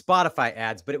Spotify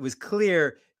ads. But it was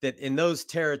clear that in those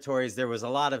territories there was a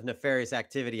lot of nefarious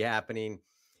activity happening.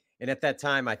 And at that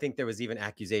time, I think there was even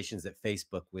accusations that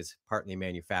Facebook was partly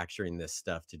manufacturing this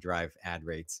stuff to drive ad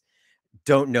rates.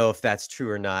 Don't know if that's true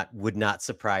or not. Would not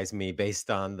surprise me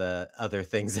based on the other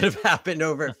things that have happened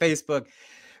over at Facebook.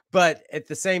 But at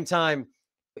the same time,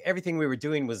 everything we were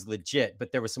doing was legit,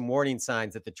 but there were some warning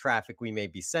signs that the traffic we may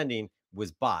be sending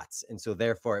was bots. And so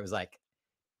therefore it was like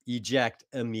eject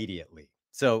immediately.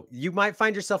 So you might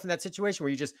find yourself in that situation where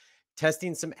you're just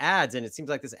testing some ads and it seems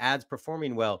like this ad's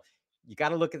performing well. You got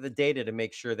to look at the data to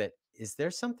make sure that, is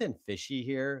there something fishy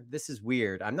here? This is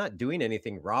weird. I'm not doing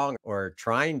anything wrong or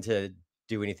trying to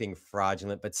do anything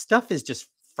fraudulent, but stuff is just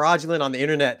fraudulent on the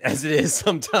internet as it is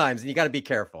sometimes, and you got to be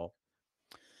careful.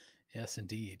 Yes,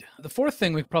 indeed. The fourth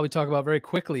thing we could probably talk about very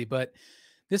quickly, but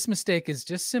this mistake is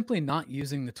just simply not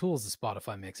using the tools that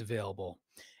Spotify makes available.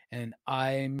 And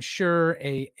I'm sure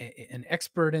an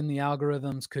expert in the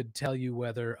algorithms could tell you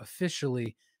whether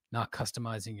officially not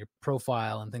customizing your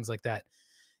profile and things like that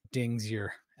dings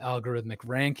your algorithmic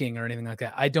ranking or anything like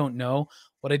that. I don't know.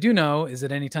 What I do know is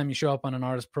that anytime you show up on an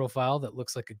artist profile that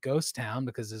looks like a ghost town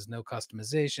because there's no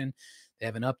customization, they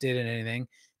haven't updated anything,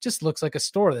 just looks like a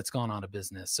store that's gone out of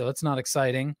business. So it's not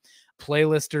exciting.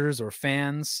 Playlisters or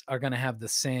fans are going to have the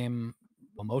same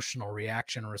emotional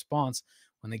reaction or response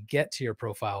when they get to your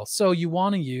profile. So you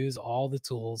want to use all the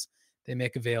tools they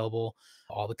make available,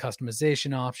 all the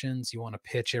customization options. You want to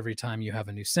pitch every time you have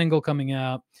a new single coming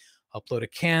out, upload a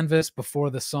canvas before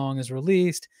the song is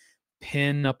released,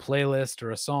 pin a playlist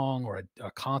or a song or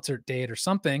a concert date or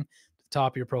something to the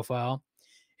top of your profile.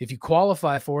 If you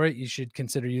qualify for it, you should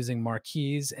consider using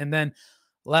marquees. And then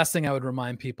last thing I would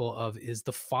remind people of is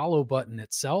the follow button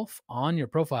itself on your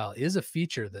profile is a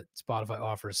feature that Spotify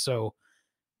offers. So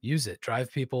use it,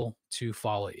 drive people to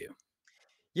follow you.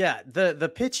 Yeah,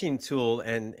 the pitching tool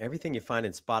and everything you find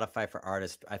in Spotify for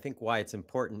artists, I think why it's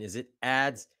important is it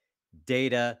adds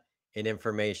data and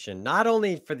information, not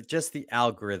only for just the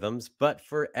algorithms, but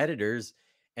for editors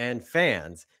and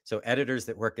fans. So editors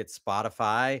that work at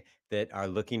Spotify that are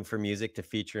looking for music to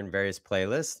feature in various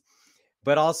playlists,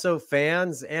 but also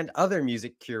fans and other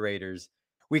music curators.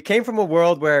 We came from a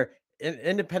world where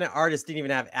independent artists didn't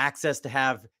even have access to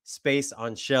have space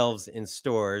on shelves in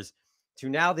stores to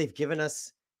now they've given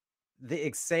us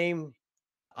the same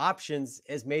options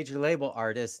as major label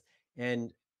artists.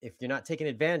 And if you're not taking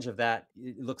advantage of that,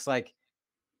 it looks like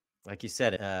you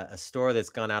said, a store that's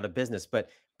gone out of business. But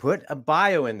put a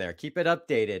bio in there, keep it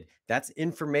updated. That's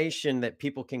information that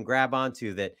people can grab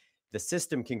onto, that the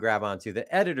system can grab onto,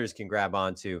 the editors can grab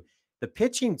onto. The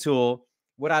pitching tool,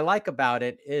 what I like about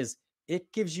it is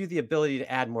it gives you the ability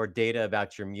to add more data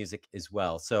about your music as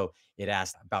well. So it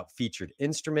asks about featured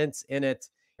instruments in it,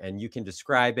 and you can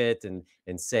describe it and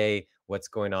say what's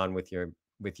going on with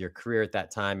your career at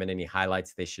that time and any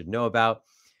highlights they should know about.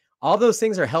 All those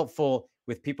things are helpful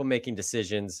with people making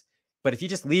decisions. But if you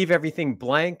just leave everything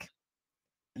blank,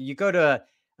 you go to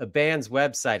a band's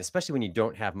website, especially when you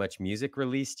don't have much music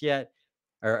released yet,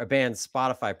 or a band's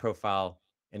Spotify profile,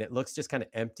 and it looks just kind of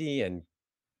empty and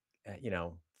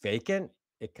vacant.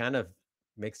 It kind of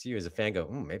makes you as a fan go,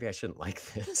 maybe I shouldn't like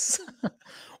this.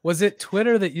 Was it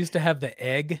Twitter that used to have the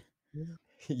egg?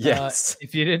 Yes.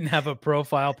 If you didn't have a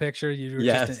profile picture, you were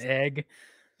just an Yes. egg.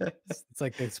 It's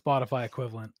like the Spotify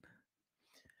equivalent.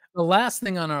 The last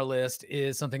thing on our list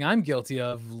is something I'm guilty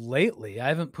of lately. I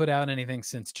haven't put out anything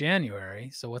since January.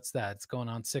 So what's that? It's going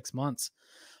on 6 months.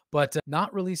 But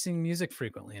not releasing music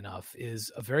frequently enough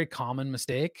is a very common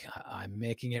mistake. I'm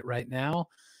making it right now.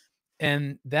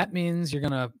 And that means you're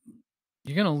gonna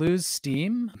lose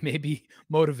steam, maybe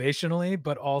motivationally,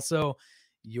 but also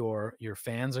your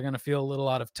fans are gonna feel a little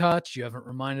out of touch. You haven't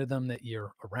reminded them that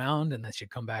you're around and that you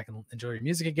come back and enjoy your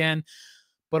music again.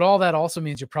 But all that also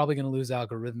means you're probably going to lose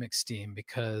algorithmic steam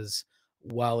because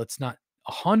while it's not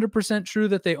 100% true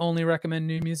that they only recommend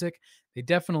new music, they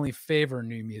definitely favor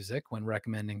new music when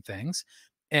recommending things.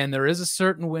 And there is a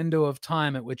certain window of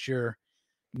time at which your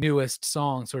newest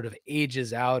song sort of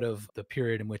ages out of the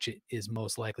period in which it is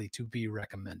most likely to be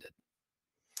recommended.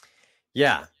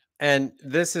 Yeah. And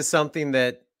this is something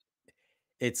that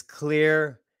it's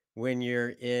clear when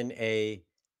you're in a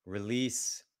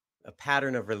release, a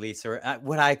pattern of release, or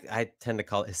what I tend to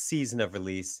call a season of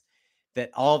release, that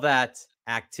all that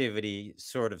activity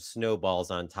sort of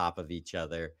snowballs on top of each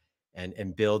other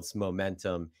and builds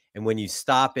momentum. And when you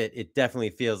stop it, it definitely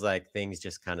feels like things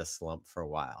just kind of slump for a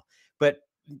while. But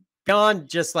beyond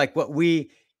just like what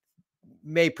we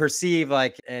may perceive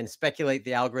like and speculate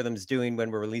the algorithm's doing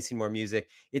when we're releasing more music,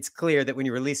 it's clear that when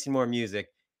you're releasing more music,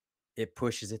 it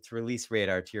pushes its release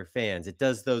radar to your fans. It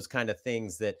does those kind of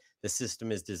things that the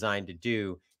system is designed to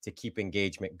do to keep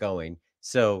engagement going.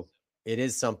 So it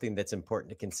is something that's important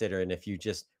to consider. And if you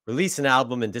just release an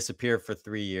album and disappear for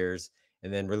 3 years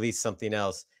and then release something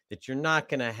else, that you're not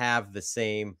going to have the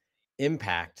same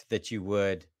impact that you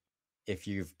would if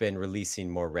you've been releasing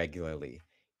more regularly.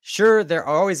 Sure, there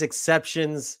are always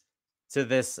exceptions to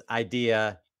this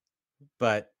idea,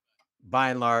 but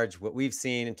by and large, what we've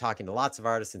seen and talking to lots of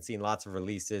artists and seeing lots of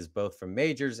releases, both from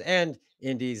majors and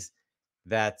indies,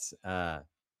 that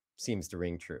seems to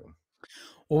ring true.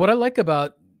 Well, what I like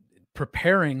about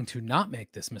preparing to not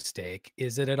make this mistake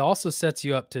is that it also sets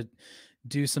you up to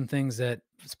do some things that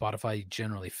Spotify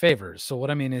generally favors. So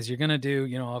what I mean is you're going to do,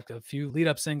 a few lead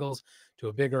up singles to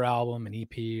a bigger album, an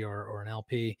EP or an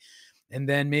LP. And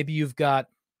then maybe you've got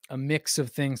a mix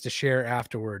of things to share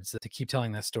afterwards to keep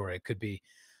telling that story. It could be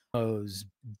those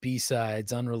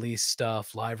B-sides, unreleased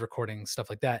stuff, live recordings, stuff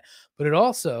like that. But it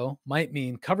also might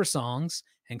mean cover songs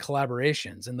and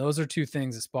collaborations. And those are two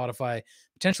things that Spotify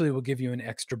potentially will give you an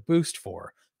extra boost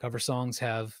for. Cover songs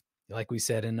have, like we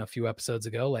said in a few episodes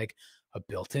ago, like a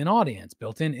built-in audience,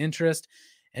 built-in interest.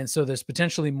 And so there's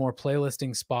potentially more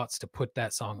playlisting spots to put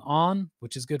that song on,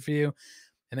 which is good for you.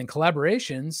 And then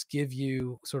collaborations give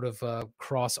you sort of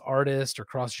cross artist or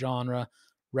cross genre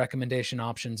recommendation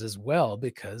options as well,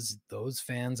 because those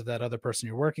fans of that other person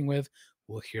you're working with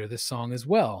will hear this song as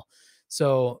well.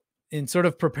 So in sort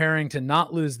of preparing to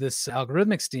not lose this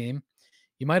algorithmic steam,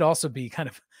 you might also be kind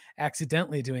of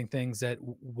accidentally doing things that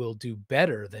will do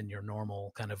better than your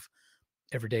normal kind of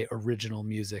everyday original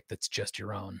music that's just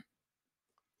your own.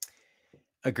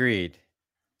 Agreed.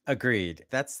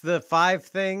 That's the 5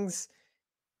 things,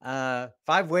 5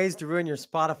 ways to ruin your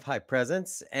Spotify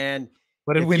presence. And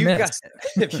What did if we you've got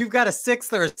miss? if you've got a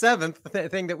 6th or a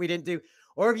 7th thing that we didn't do,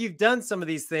 or if you've done some of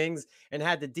these things and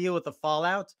had to deal with the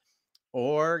fallout,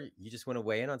 or you just want to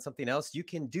weigh in on something else, you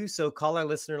can do so. Call our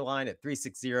listener line at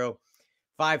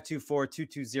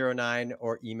 360-524-2209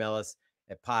 or email us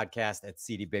at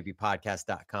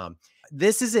podcast@cdbabypodcast.com.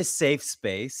 This is a safe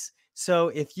space. So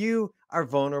if you are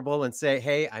vulnerable and say,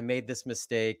 hey, I made this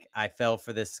mistake, I fell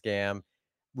for this scam,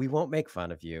 we won't make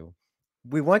fun of you.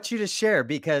 We want you to share,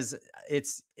 because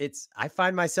I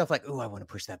find myself like, oh, I want to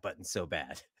push that button so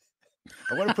bad.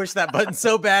 I want to push that button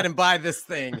so bad and buy this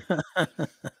thing.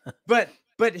 But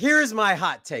here's my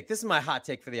hot take. This is my hot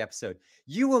take for the episode.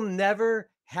 You will never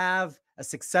have a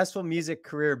successful music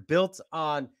career built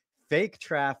on fake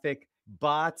traffic,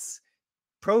 bots,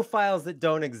 profiles that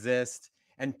don't exist,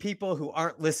 and people who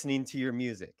aren't listening to your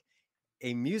music.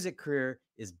 A music career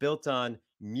is built on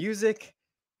music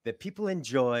that people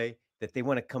enjoy, that they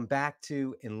want to come back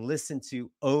to and listen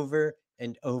to over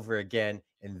and over again.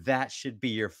 And that should be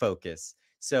your focus.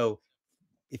 So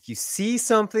if you see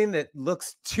something that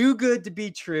looks too good to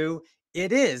be true,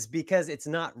 it is, because it's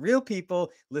not real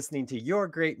people listening to your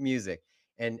great music.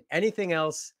 And anything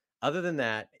else other than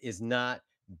that is not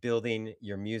building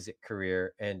your music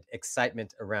career and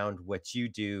excitement around what you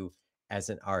do as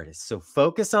an artist. So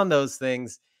focus on those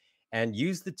things and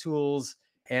use the tools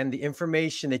and the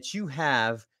information that you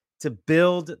have to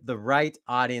build the right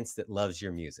audience that loves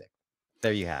your music.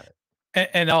 There you have it.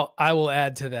 And I will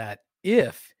add to that.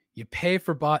 If you pay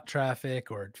for bot traffic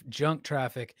or junk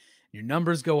traffic, your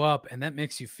numbers go up and that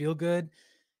makes you feel good,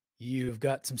 you've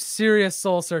got some serious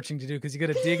soul searching to do, because you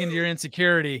got to dig into your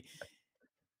insecurity.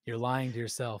 You're lying to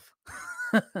yourself.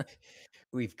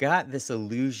 We've got this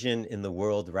illusion in the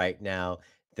world right now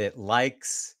that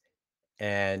likes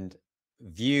and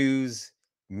views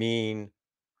mean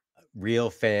real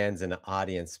fans and an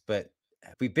audience, but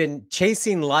we've been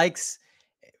chasing likes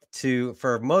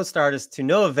for most artists to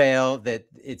no avail. That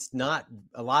it's not,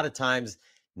 a lot of times,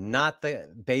 not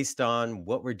based on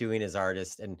what we're doing as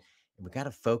artists, and we got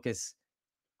to focus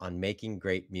on making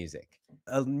great music.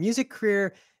 A music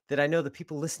career that I know the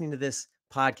people listening to this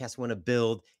podcast want to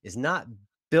build is not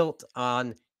built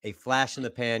on a flash in the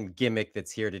pan gimmick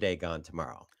that's here today, gone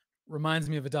tomorrow. Reminds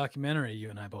me of a documentary you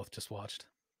and I both just watched.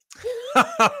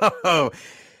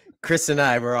 Chris and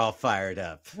I were all fired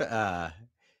up.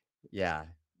 Yeah,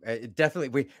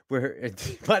 definitely.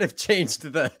 It might have changed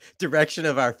the direction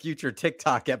of our future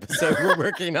TikTok episode we're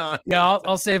working on. Yeah,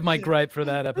 I'll save my gripe for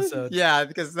that episode. Yeah,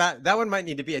 because that one might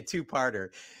need to be a 2-parter.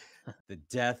 The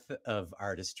death of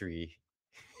artistry.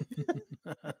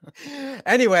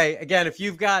 Anyway, again, if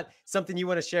you've got something you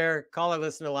want to share, call our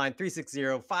listener line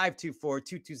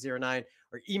 360-524-2209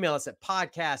 or email us at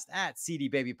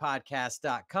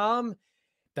podcast@cdbabypodcast.com.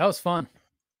 That was fun.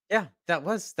 Yeah, that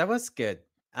was good.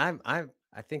 I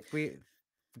think we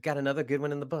got another good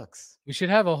one in the books. We should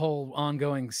have a whole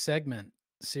ongoing segment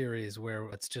series where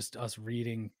it's just us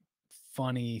reading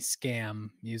funny scam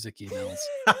music emails.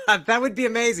 That would be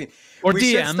amazing. Or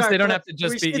DMs. They don't have to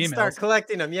just be emails. Start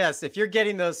collecting them. Yes, if you're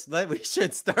getting those, we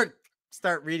should start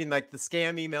reading like the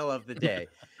scam email of the day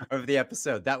or of the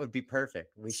episode. That would be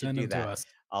perfect. We should do that. To us.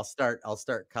 I'll start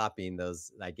copying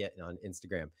those I get on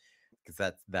Instagram,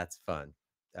 because that's fun.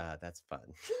 That's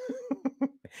fun.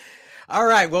 All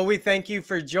right. Well, we thank you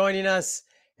for joining us,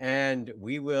 and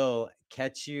we will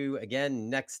catch you again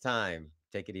next time.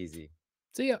 Take it easy.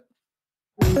 See ya.